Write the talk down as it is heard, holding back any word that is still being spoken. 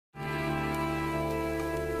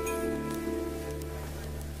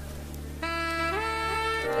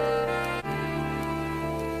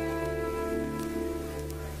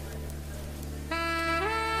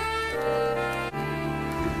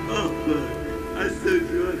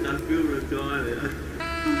I feel retarded.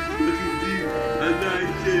 I know I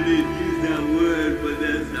shouldn't use that word, but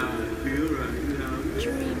that's how I feel right now.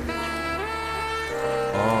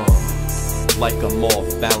 Like I'm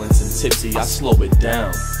off balance and tipsy, I slow it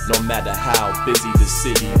down. No matter how busy the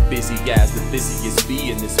city, busy as the busiest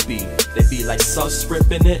bee in this beat. They be like, SoSpiro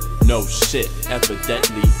in it? No shit,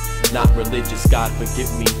 evidently. Not religious, God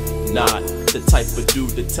forgive me. Not the type of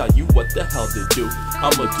dude to tell you what the hell to do.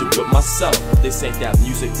 I'ma do it myself. This ain't that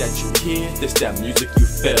music that you hear, this that music you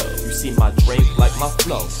feel. You see my drink like my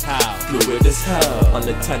flow. How? Fluid as hell.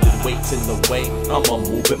 Unattended weights in the way, I'ma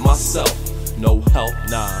move it myself. No help,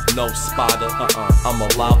 nah, no spotter, I'm a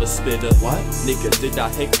lava spitter. What? Nigga, did I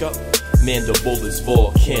hiccup? Mandible is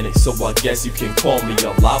volcanic, so I guess you can call me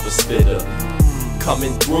a lava spitter.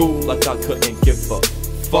 Coming through like I couldn't give a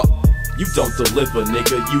fuck. You don't deliver,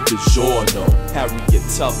 nigga, you DiGiorno. Harriet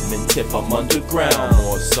Tubman tip, I'm underground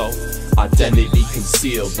more so. Identity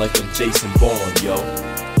concealed like I'm Jason Bourne, yo.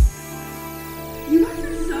 You guys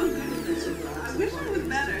are so good at this. I wish I was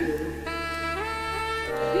better.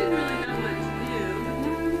 She didn't really know what to do.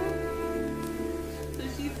 So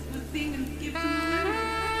she was singing and skipped to the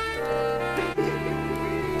lyrics.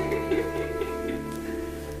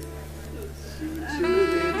 She was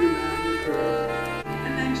dancing out the club.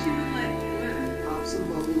 And then she was like, Pop some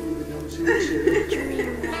bubbles with the don't shoot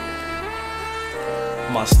shit.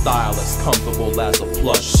 My style is comfortable as a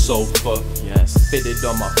plush sofa. Yes. Fitted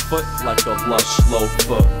on my foot like a lush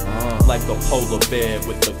loafer. Like a polar bear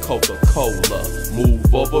with the Coca-Cola.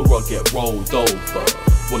 Move over or get rolled over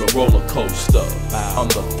with a roller coaster. I'm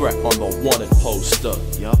the threat on the wanted poster.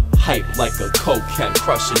 Hype like a cokehead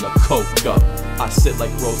crushing a coke up. I sit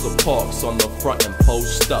like Rosa Parks on the front and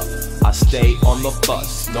post up. I stay on the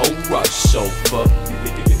bus, no rush chauffeur.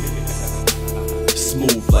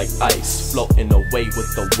 Smooth like ice, floating away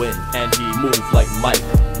with the wind. And he moved like Mike.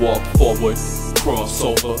 Walk forward,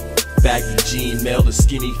 crossover. Baggy jean male to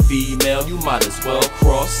skinny female, you might as well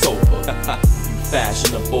cross over. You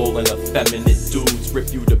fashionable and effeminate dudes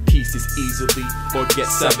rip you to pieces easily or get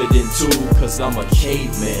severed in two. Cause I'm a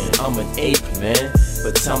caveman, I'm an ape, man.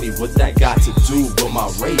 But tell me what that got to do with my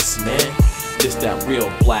race, man. Just that real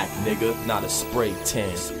black nigga, not a spray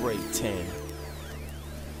tan. Spray tan.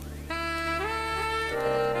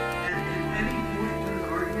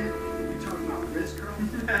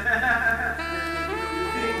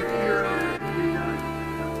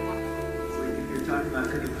 Talking about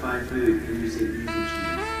cooking fine food, and you say beef and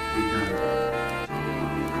cheese, you're done.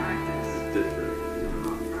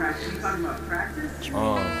 practice. You talking about practice?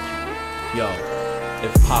 Yo,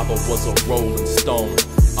 if Papa was a rolling stone,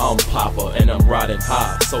 I'm Papa and I'm riding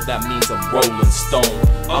high, so that means I'm rolling stone.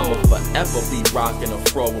 I'ma forever be rocking a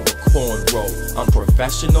fro with a cornrow. I'm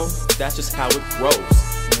professional, that's just how it grows.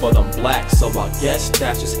 But I'm black, so I guess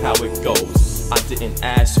that's just how it goes. I didn't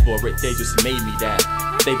ask for it, they just made me that.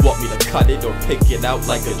 They want me to cut it or pick it out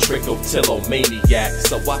like a trichotillomaniac maniac.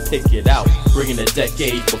 So I pick it out, bringing a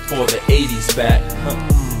decade before the 80s back.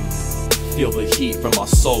 Feel the heat from my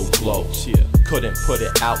soul glow. Couldn't put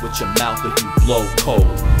it out with your mouth if you blow cold.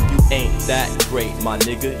 You ain't that great, my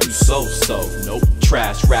nigga, you so-so. Nope,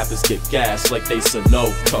 trash rappers get gas like they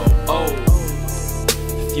Sunoco.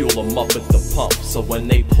 Fuel them up at the pump, so when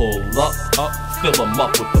they pull up, fill them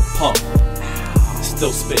up with the pump.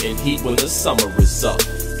 Still spitting heat when the summer is up.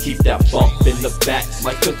 Keep that bump in the back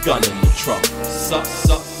like a gun in the trunk. Suck.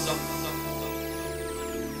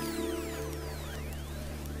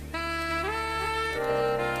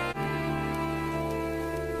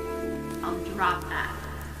 I'll drop that.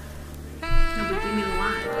 No, but give me the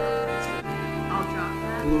line. I'll drop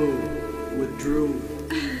that. Blue with Drew,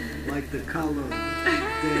 like the color.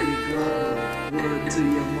 Danny Glover, word to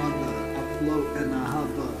your mother. I float and I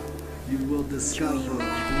hover. You will discover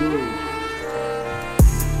blue.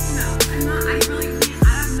 No, I'm not. I really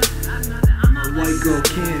can't. I'm not. A white girl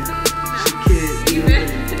can't. She can't even.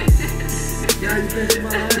 Yeah, you think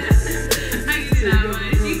about it?